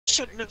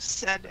shouldn't have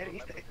said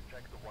anything.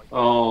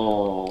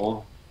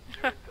 Oh.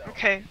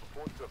 Okay.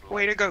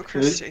 Way to go,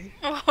 Christy.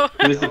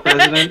 Who's the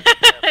president?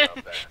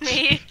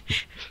 Me.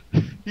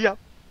 Yep.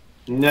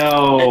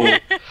 No.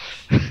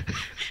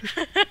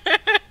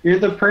 You're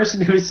the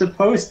person who's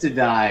supposed to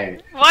die.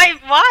 Why?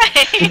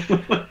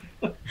 Why?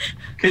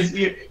 Because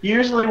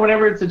usually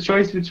whenever it's a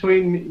choice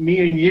between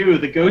me and you,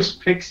 the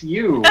ghost picks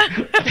you.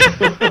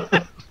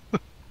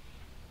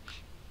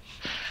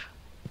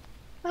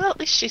 Well, at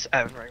least she's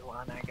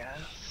everyone, I guess.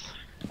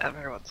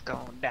 Everyone's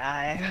gonna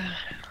die.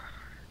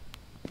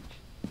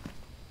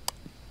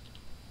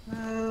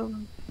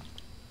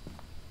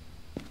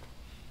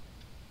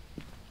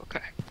 Okay.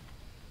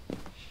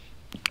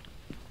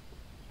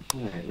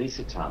 Alright,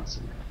 Lisa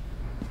Thompson.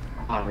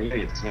 Oh, we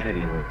gotta get sanity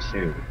in there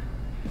too.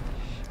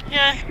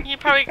 Yeah, you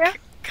probably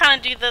kind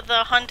of do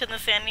the hunt and the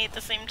sanity at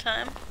the same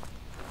time.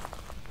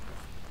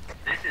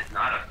 This is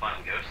not a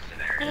fun ghost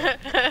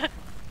scenario.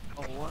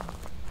 Oh.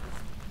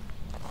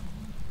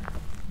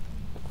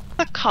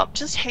 A cup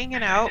just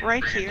hanging out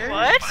right here.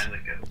 What?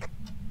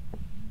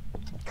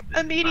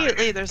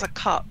 Immediately there's a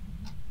cup.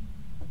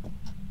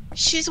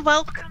 She's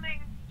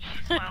welcoming.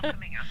 She's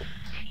welcoming us to the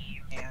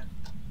team. Man.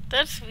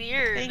 That's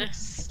weird.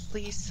 Thanks,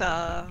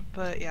 Lisa.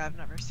 But yeah, I've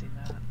never seen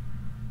that.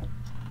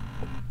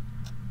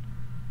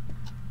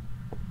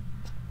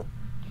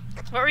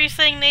 What were you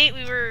saying, Nate?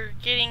 We were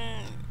getting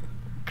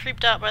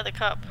creeped out by the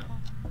cup.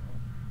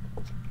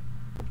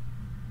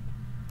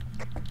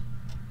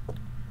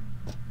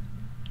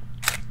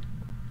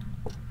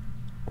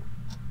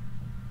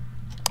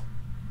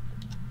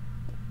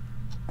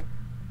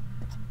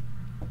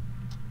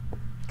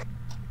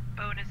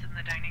 Bone is in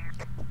the dining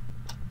room.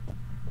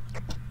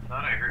 I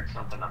thought I heard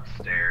something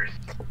upstairs.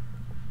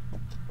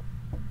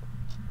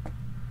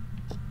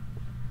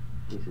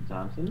 Lisa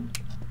Thompson?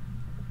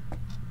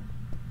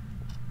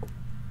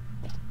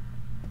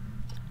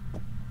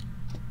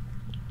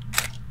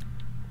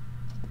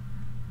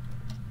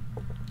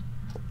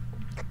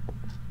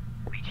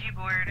 Ouija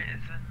board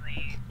is in the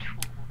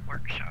tool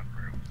workshop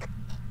room.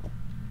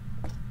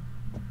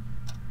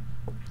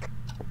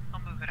 I'll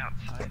move it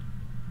outside.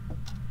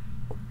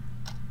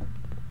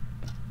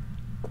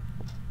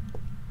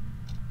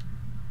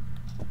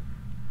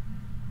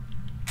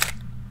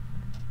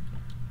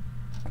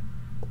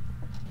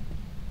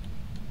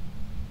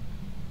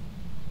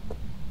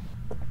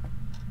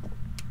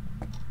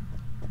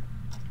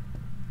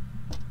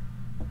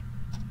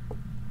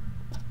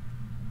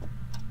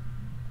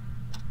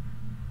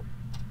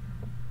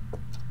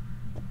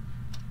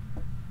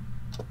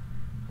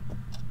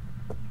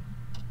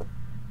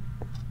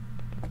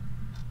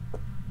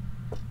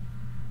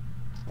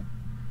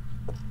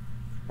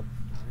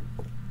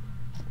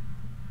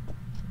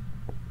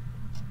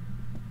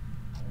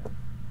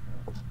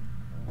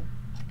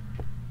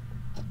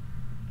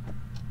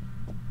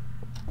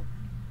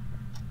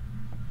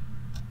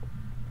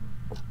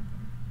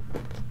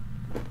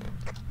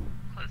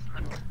 Closing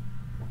the door.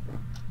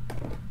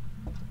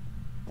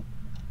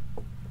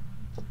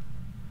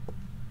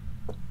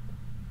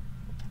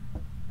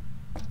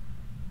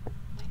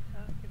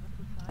 Lisa, give us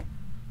a sign.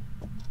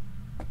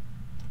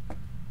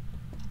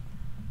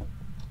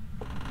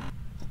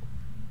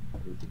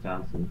 Lisa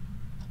Thompson.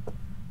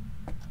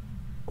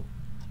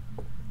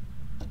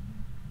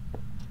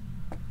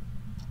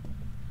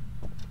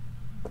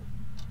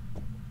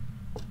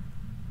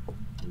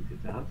 Lisa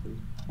Thompson.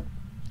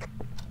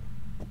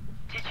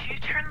 Did you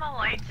turn the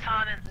lights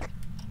on in this?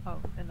 Oh,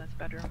 in this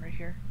bedroom right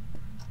here?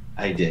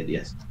 I did,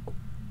 yes.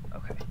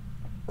 Okay.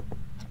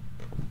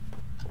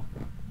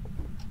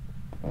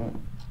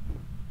 I'm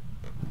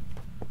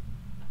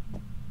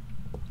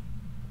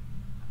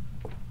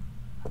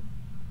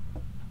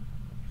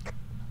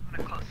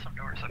gonna close some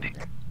doors up here.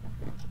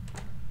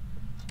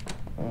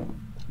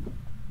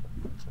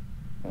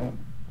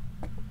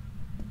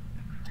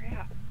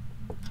 Crap.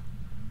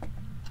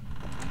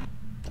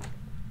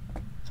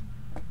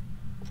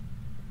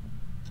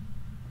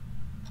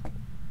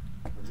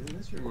 I was in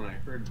this room when I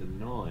heard the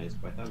noise,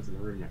 but I thought it was in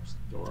the room next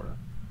door.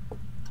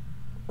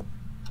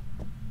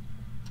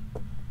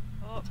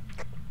 Oh,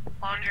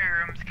 laundry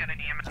room's got an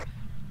EMF.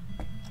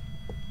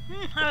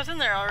 I was in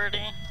there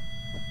already.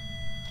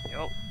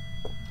 Yup.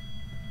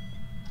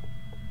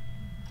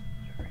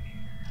 Right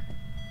here.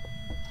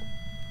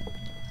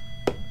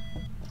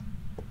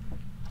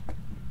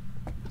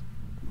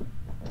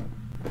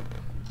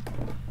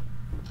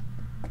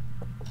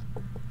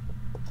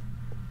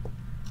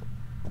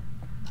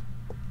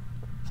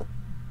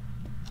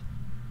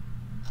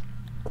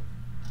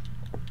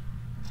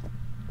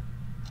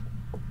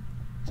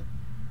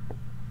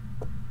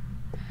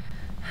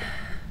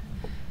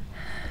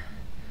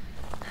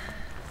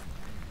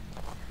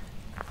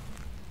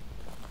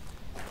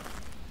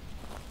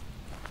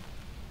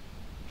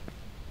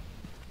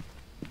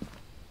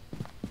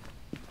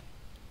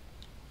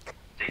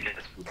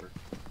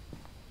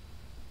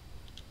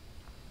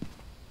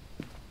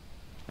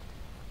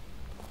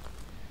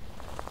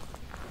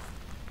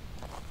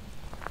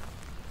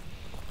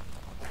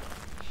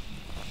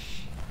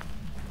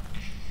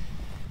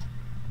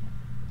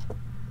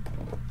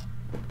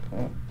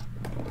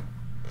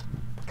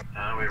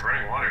 have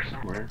running water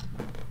somewhere.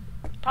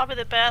 Probably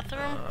the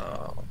bathroom.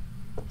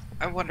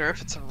 I wonder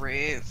if it's a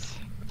wraith.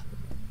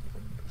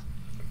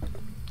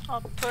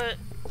 I'll put...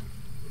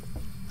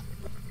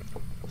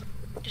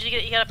 Did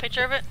you got a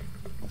picture of it?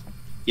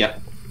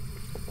 Yep.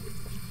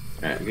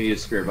 Alright, I'm gonna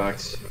use spirit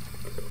box.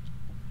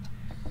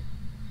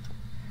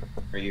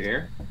 Are you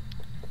here?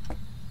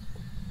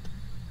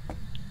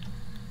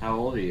 How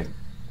old are you?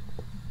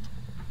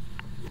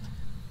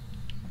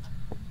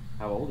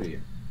 How old are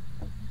you?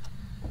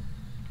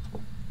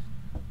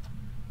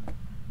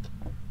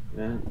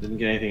 Didn't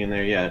get anything in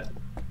there yet.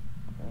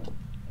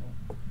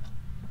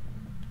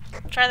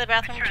 Try the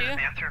bathroom Try too. the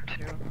bathroom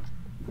too.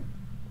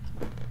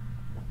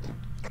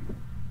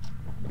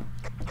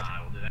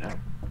 We'll do that.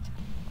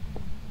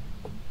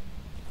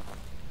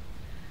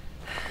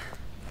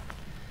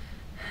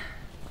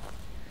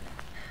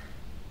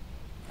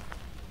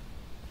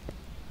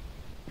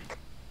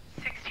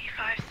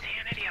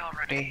 Sanity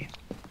already.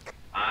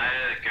 I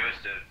had a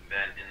ghost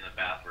event in the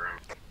bathroom.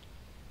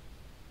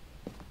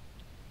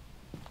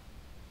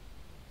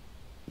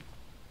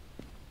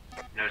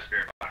 No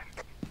spirit box.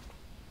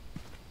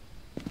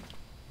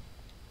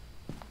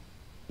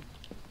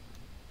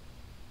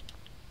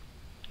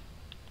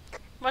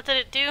 What did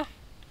it do? It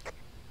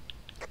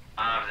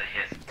was a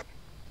hiss.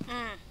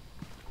 Hmm.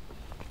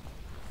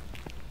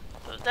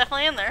 So it's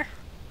definitely in there.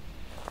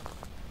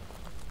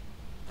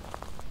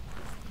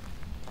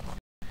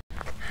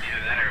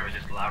 Either that or it was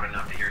just loud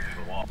enough to hear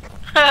through the wall.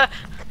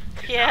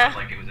 Yeah. Sounded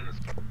like it was in the...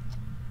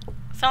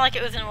 Sound like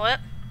it was in what?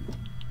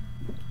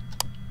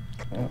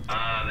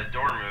 The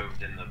door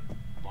moved in the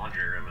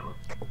laundry room. It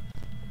looked...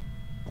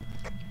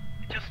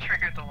 It just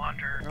triggered the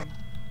laundry room.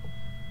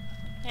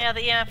 Yeah,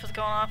 the EMF was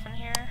going off in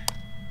here.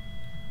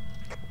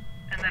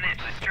 And then it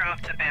just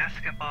dropped a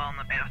basketball in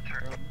the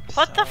bathroom.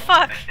 What the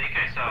fuck? I think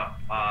I saw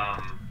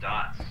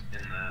dots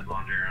in the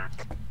laundry room.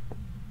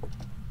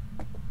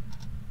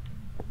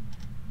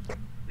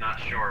 Not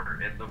sure.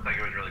 It looked like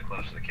it was really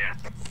close to the camera.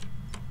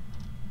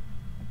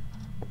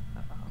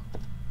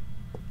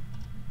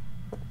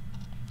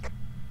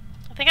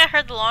 I think I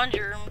heard the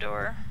laundry room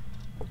door.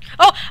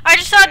 Oh! I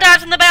just saw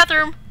dots in the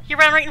bathroom! He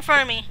ran right in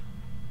front of me.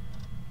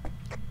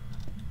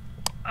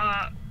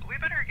 We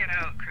better get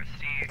out,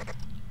 Christy.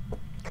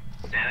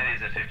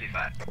 Sanity's at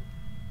 55.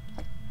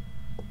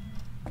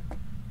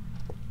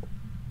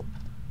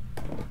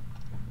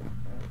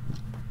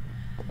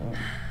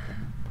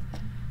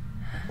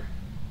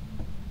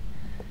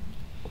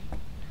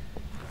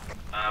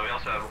 We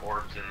also have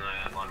orbs in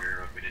the laundry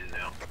room if we didn't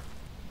know.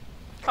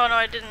 Oh no,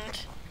 I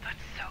didn't.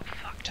 That's so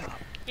fucked up.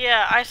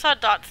 Yeah, I saw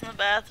dots in the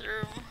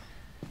bathroom.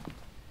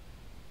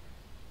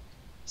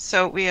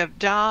 So we have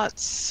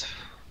dots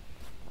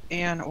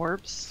and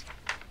orbs.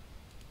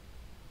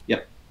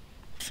 Yep.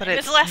 But It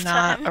was it's last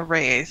not time. a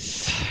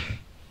wraith.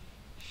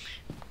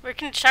 We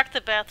can check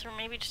the bathroom,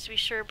 maybe just to be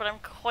sure, but I'm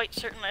quite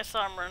certain I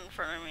saw him run in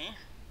front of me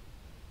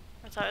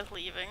as I was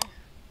leaving.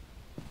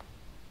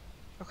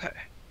 Okay.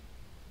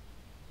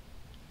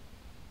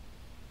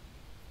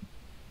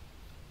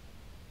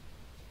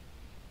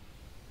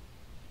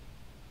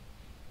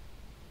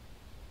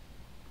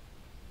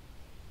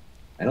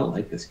 I don't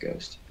like this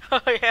ghost. Oh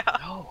yeah.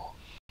 No.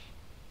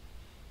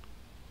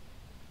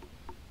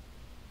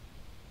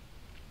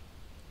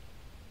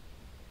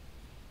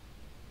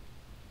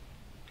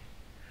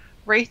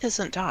 Wraith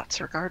isn't dots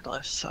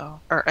regardless, so...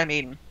 Or, I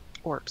mean,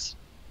 orbs.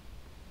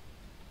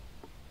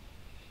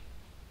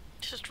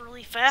 It's just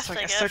really fast, So I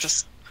I guess guess. they're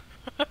just...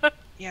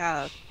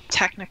 Yeah,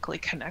 technically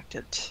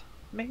connected.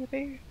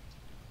 Maybe?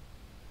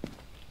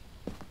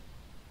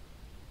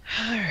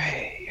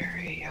 Alright,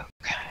 Yuri,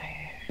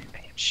 okay.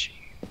 Banshee.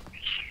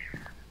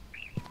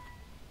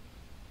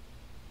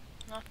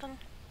 Nothing?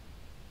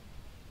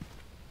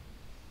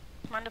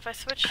 Mind if I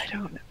switch? I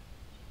don't know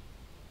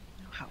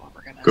how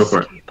we're gonna Go for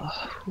it. escape a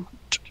hoot.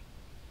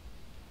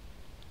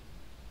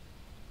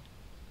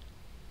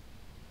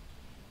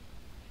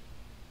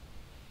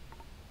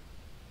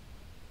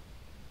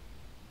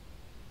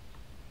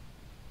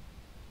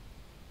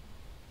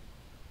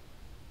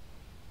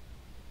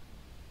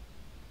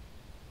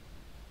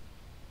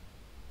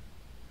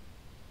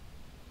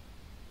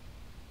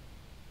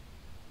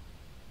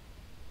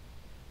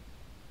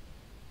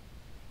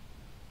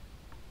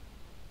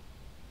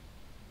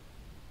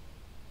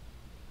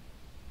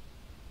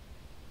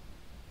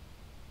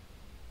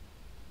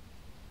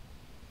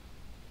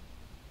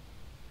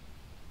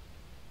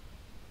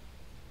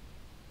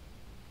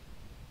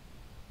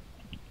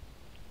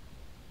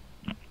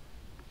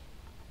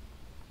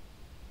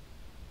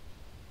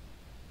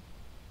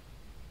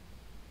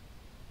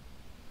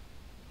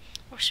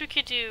 Wish we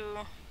could do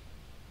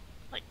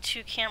like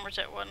 2 cameras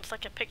at once,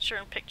 like a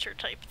picture-in-picture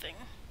type thing.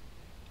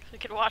 So we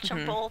could watch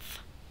them both.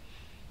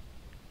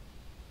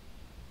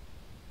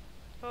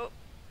 Oh.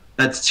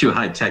 That's too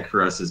high tech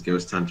for us as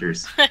ghost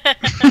hunters.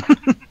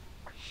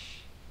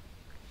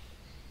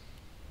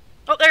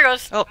 Oh, there it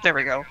goes. Oh, there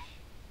we go.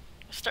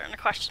 I'm starting to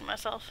question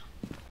myself.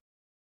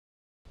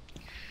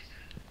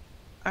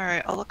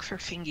 Alright, I'll look for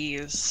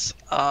fingies.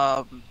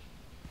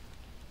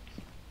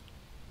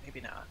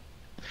 maybe not.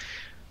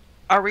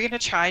 Are we gonna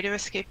try to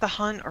escape the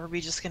hunt, or are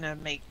we just gonna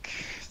make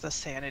the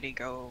sanity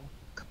go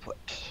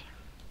kaput?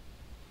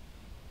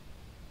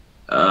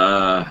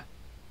 There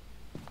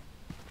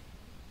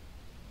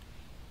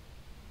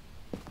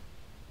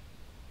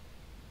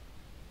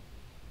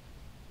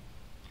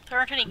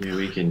aren't any. Maybe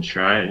we can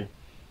try.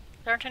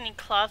 There aren't any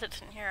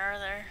closets in here, are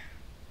there?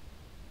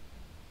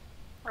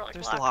 Or like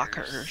There's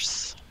lockers.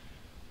 lockers.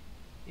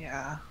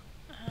 Yeah.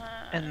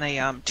 And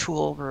the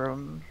tool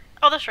room.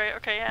 Oh, that's right.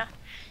 Okay, yeah.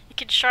 You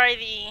could try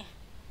the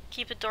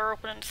keep the door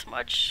open and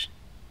smudge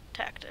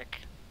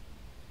tactic.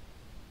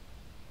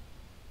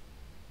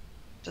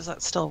 Does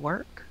that still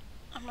work?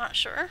 I'm not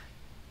sure.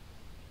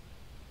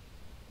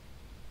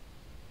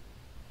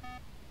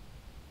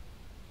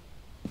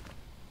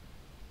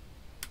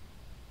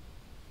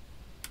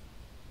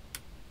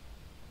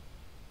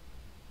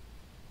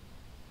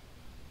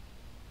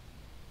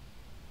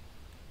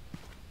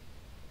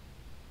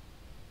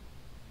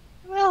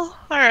 Well,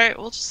 alright,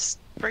 we'll just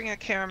bring a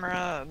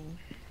camera and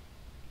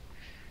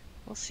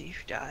we'll see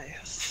who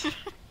dies. We'll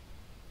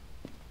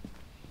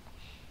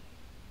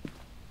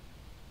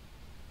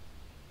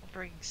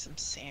bring some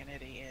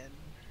sanity in.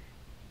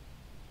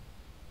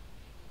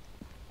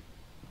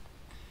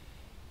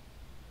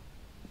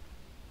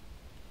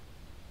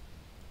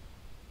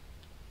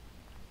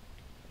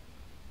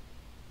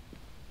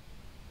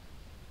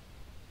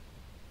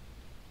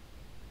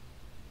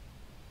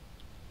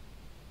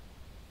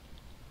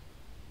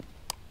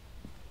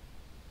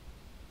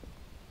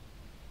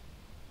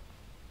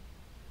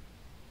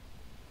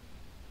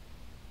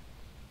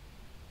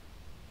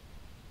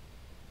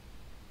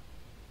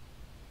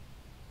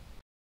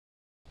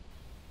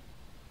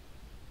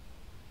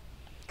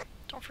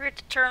 Don't forget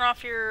to turn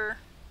off your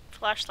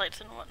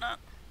flashlights and whatnot.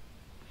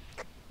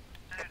 I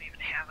don't even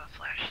have a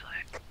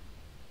flashlight.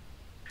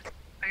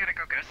 I gotta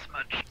go get a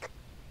smudge.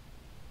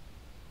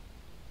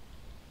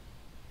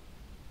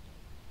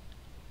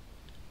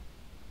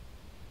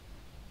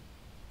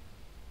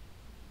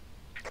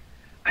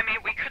 I mean,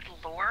 we could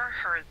lure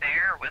her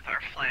there with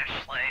our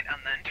flashlight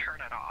and then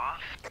turn it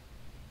off.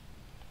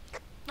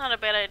 Not a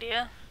bad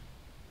idea.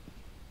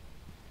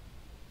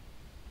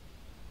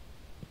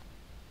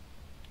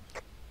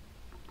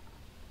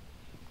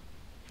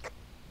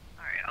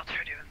 Alright, I'll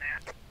try doing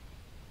that.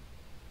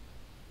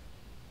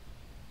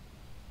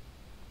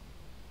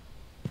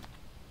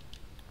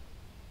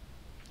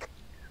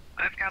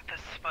 I've got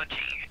this smudgy.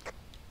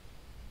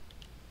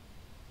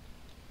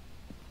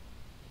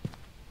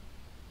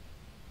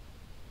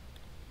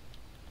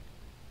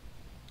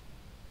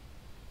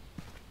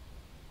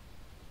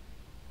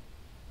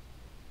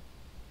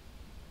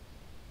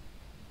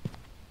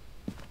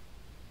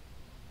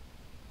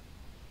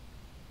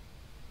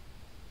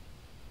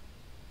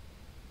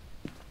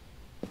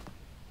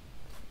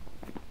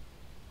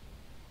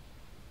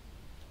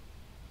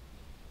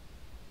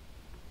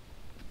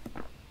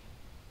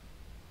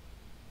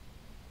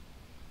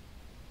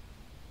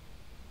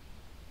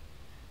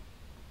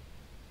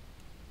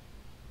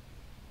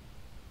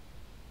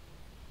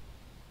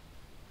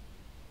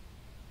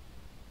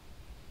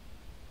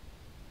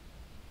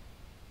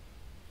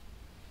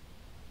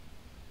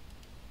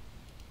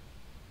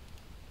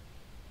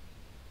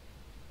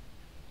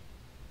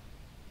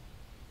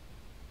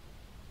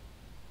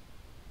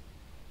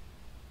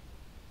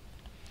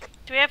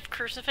 Do we have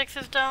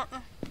crucifixes down?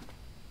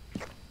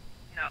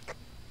 No.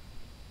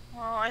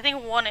 Well, I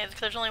think one is,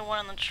 because there's only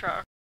one in the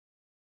truck.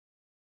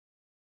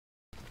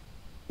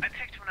 I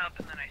picked one up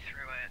and then I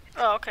threw it.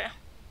 Oh, okay.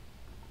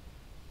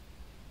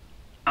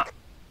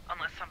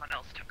 Unless someone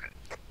else took it.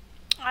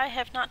 I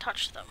have not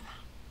touched them.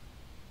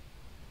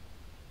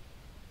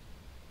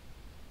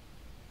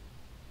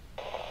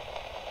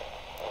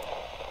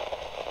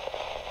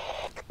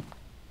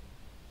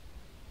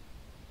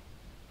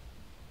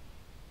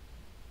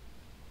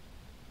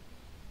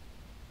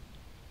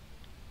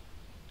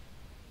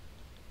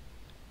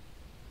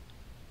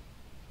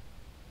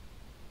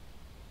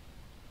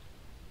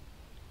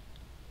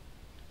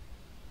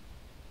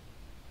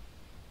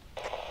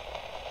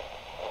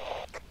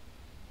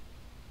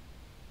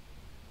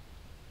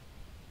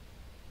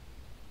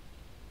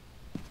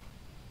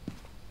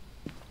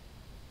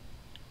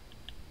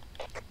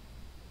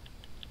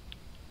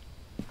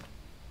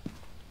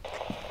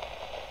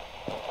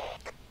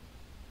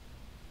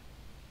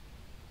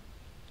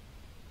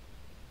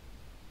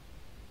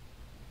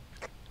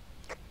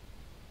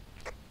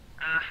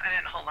 I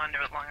didn't hold on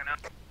to it long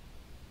enough.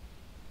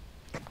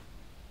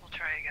 We'll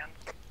try again.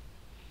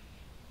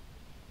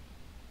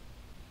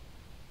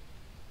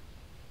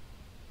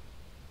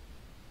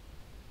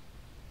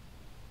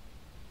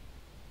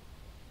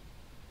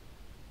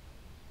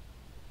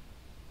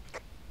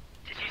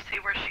 Did you see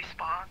where she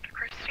spawned,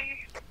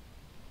 Christy?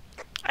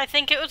 I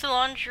think it was the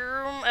laundry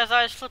room. As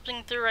I was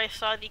flipping through, I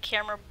saw the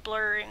camera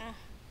blurring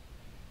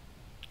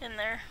in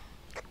there.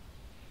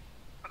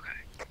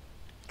 Okay.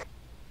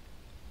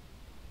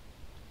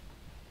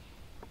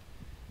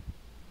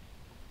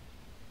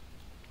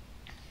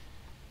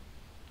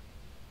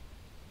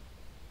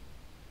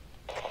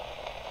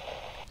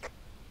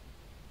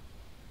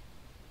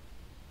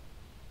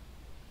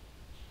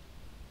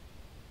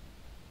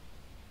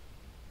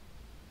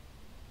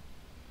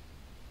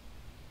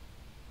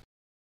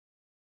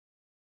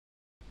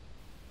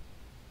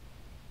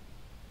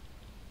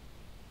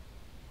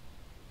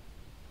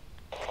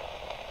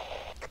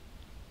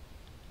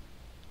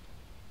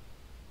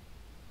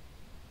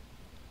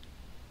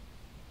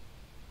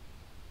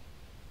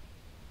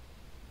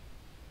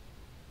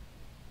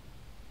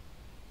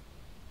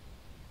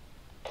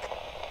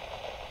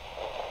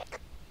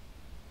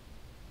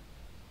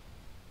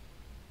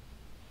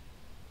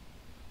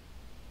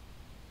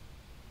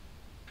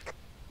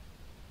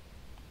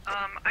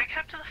 I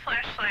kept the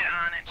flashlight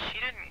on and she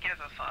didn't give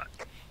a fuck.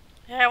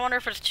 Yeah, I wonder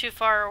if it's too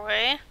far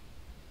away.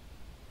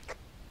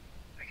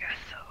 I guess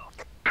so.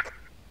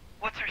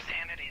 What's her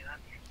sanity then?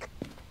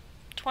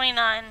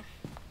 29.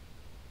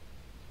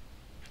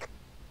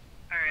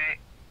 Alright,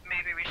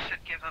 maybe we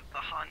should give up the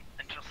hunt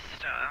and just,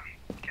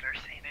 get our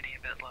sanity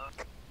a bit low.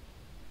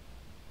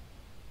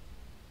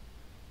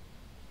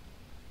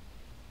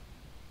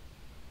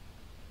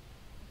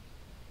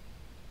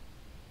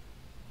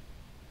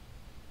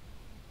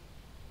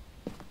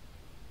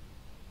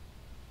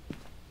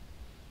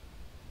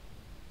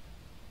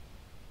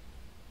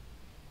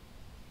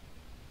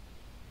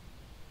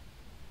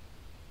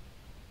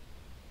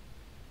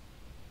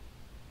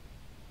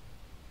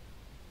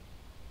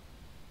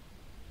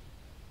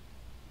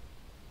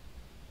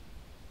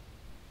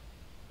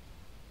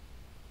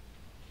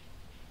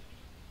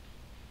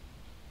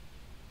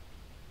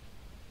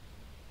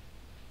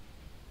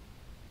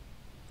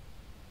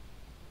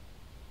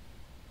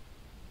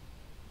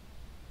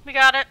 We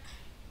got it.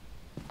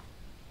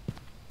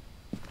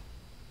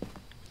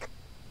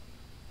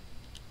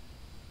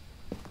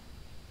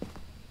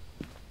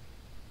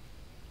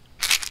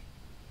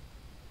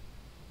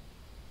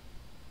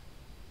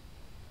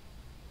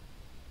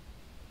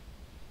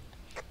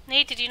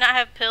 Nate, did you not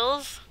have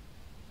pills?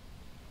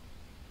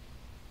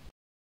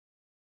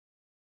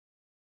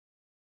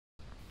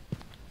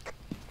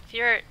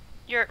 You're at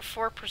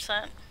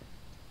 4%.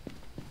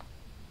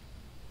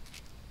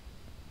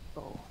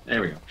 Oh,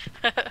 There we go.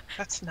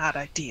 that's not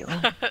ideal.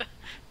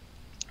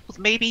 Well,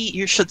 maybe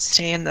you should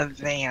stay in the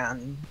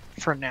van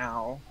for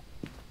now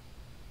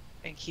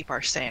and keep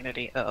our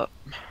sanity up.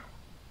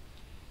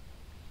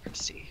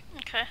 Let's see.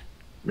 Okay.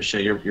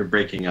 Michelle, you're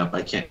breaking up.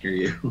 I can't hear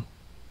you.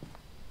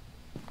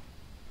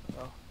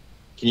 Oh.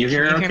 Can you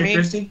hear Can her you hear okay, me?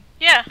 Christy?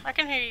 Yeah, I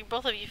can hear you,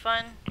 both of you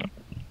fine.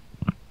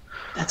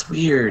 That's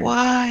weird.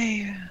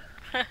 Why?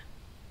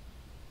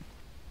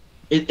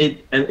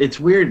 It's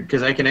weird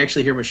because I can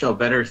actually hear Michelle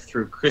better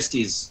through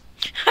Christy's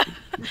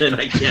than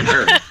I can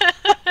her.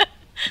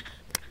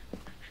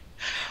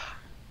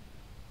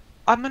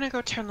 I'm gonna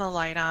go turn the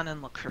light on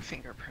and look for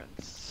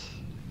fingerprints.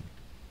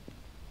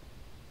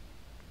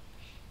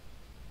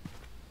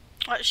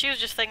 Well, she was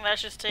just thinking that I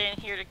should stay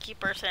in here to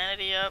keep our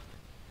sanity up.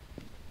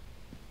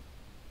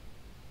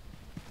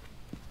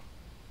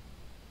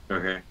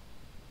 Okay.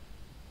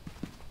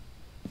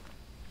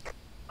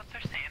 What's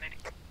our sanity?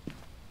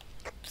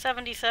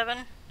 77.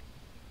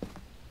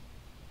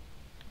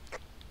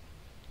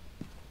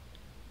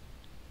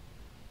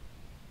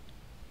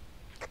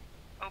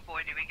 Oh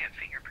boy, do we get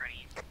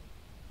fingerprinting.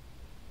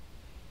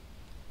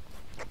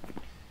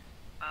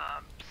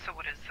 So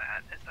what is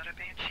that? Is that a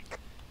banshee?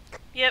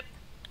 Yep.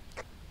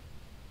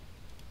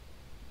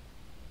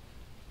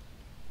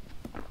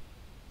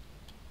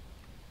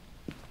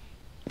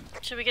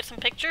 Should we get some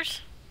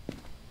pictures?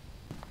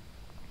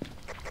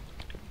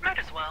 Might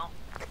as well.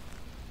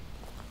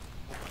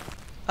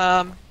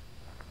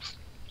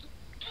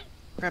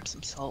 Grab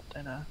some salt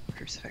and a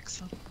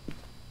crucifix.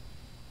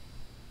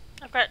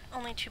 I've got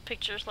only 2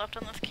 pictures left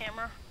on this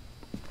camera.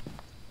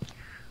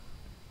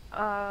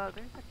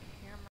 There's a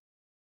camera.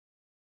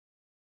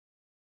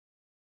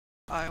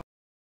 I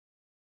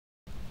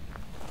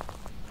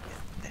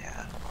get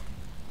that.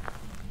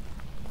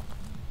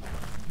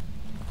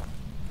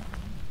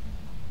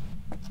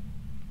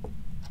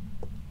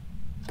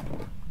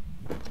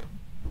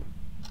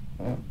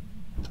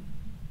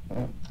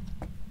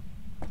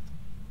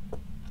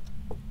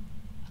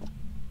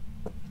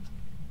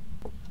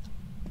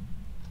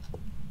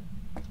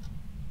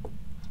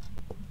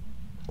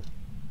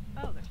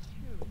 Oh, there's 2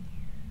 in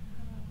here.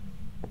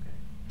 Okay.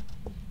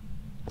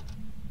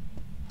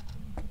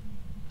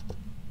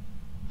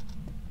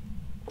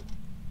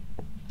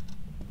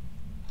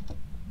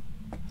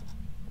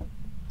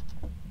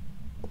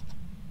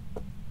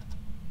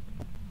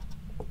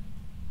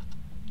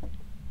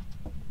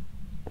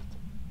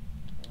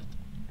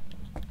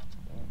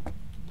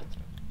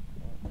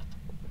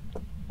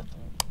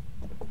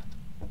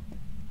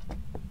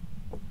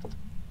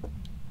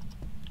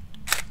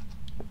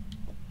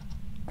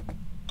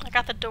 I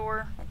got the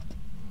door.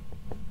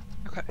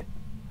 Okay.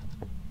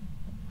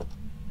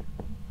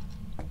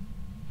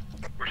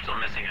 We're still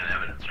missing an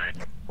evidence, right?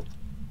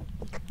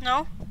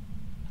 No?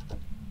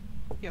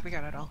 Yeah, we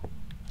got it all.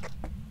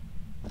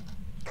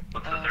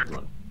 What's the third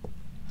one?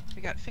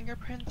 We got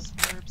fingerprints,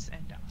 herbs,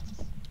 and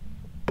dots.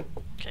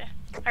 Okay.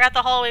 I got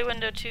the hallway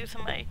window too, so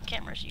my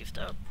camera's used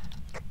up.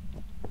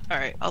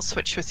 Alright, I'll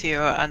switch with you,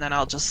 and then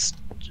I'll just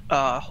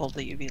hold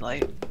the UV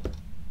light.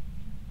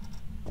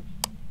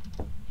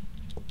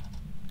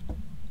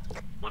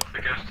 What's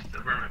the ghost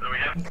that we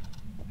have?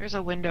 There's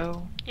a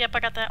window. Yep, I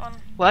got that one.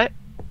 What?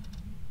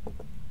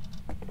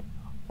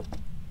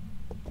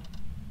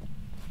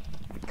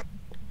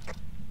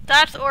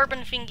 That's orb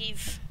and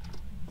fingies.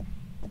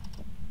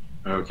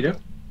 Okie doke.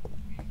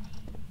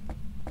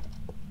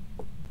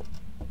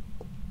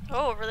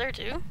 Oh, over there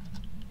too?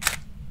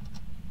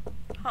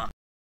 Huh.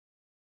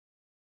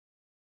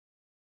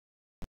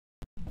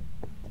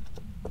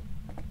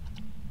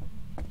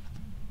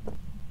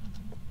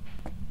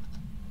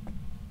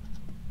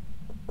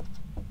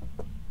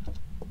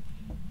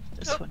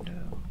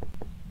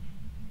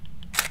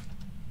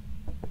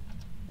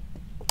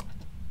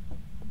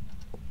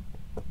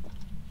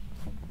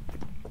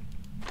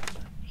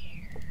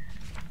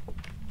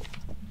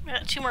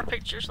 2 more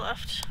pictures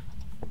left.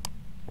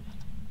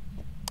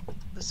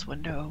 This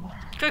window.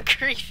 Good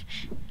grief.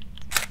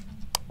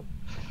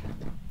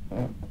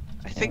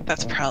 I think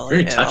that's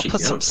probably Very it. I'll touchy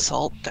put some feely.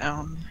 salt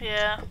down.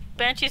 Yeah.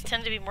 Banshees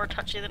tend to be more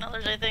touchy than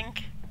others, I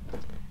think.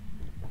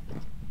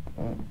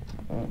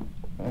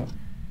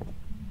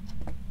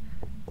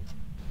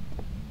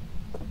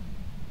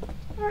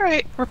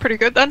 Alright, we're pretty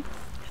good then.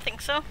 I think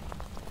so.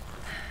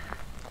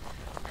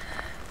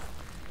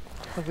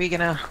 Are we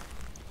gonna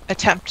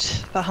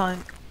attempt the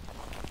hunt?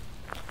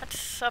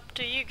 That's up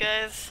to you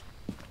guys.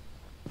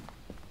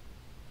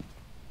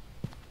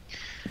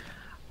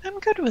 I'm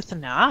good with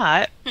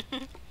not,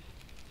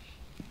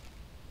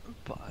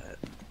 but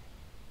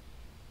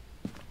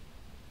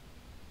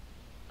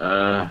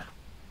I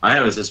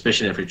have a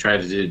suspicion if we try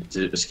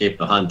to escape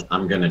the hunt,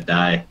 I'm gonna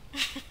die.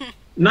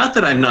 Not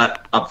that I'm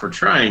not up for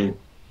trying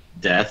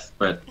death,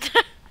 but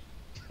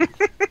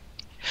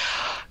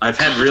I've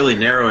had really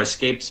narrow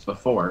escapes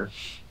before.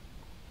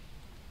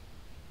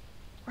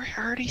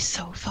 we're already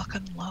so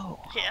fucking low.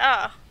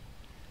 Yeah.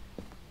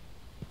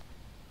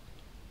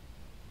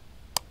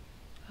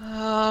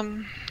 I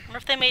wonder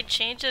if they made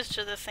changes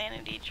to the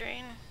sanity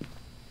drain.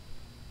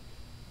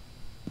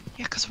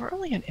 Yeah, because we're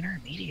only an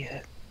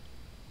intermediate.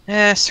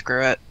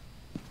 Screw it.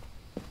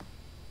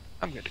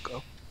 I'm good to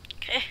go.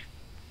 Okay.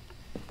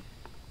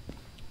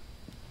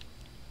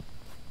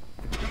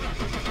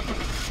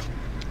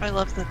 I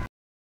love the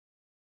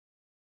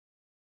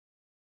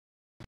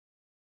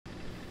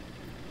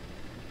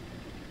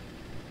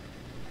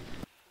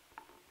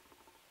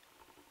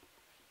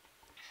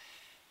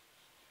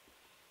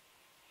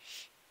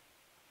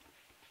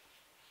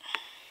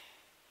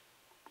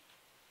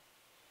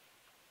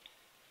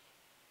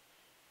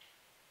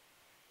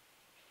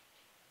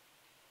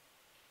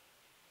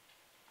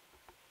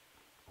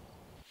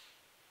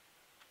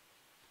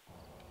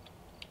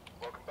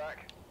Welcome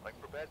back. I've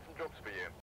prepared some jobs for you.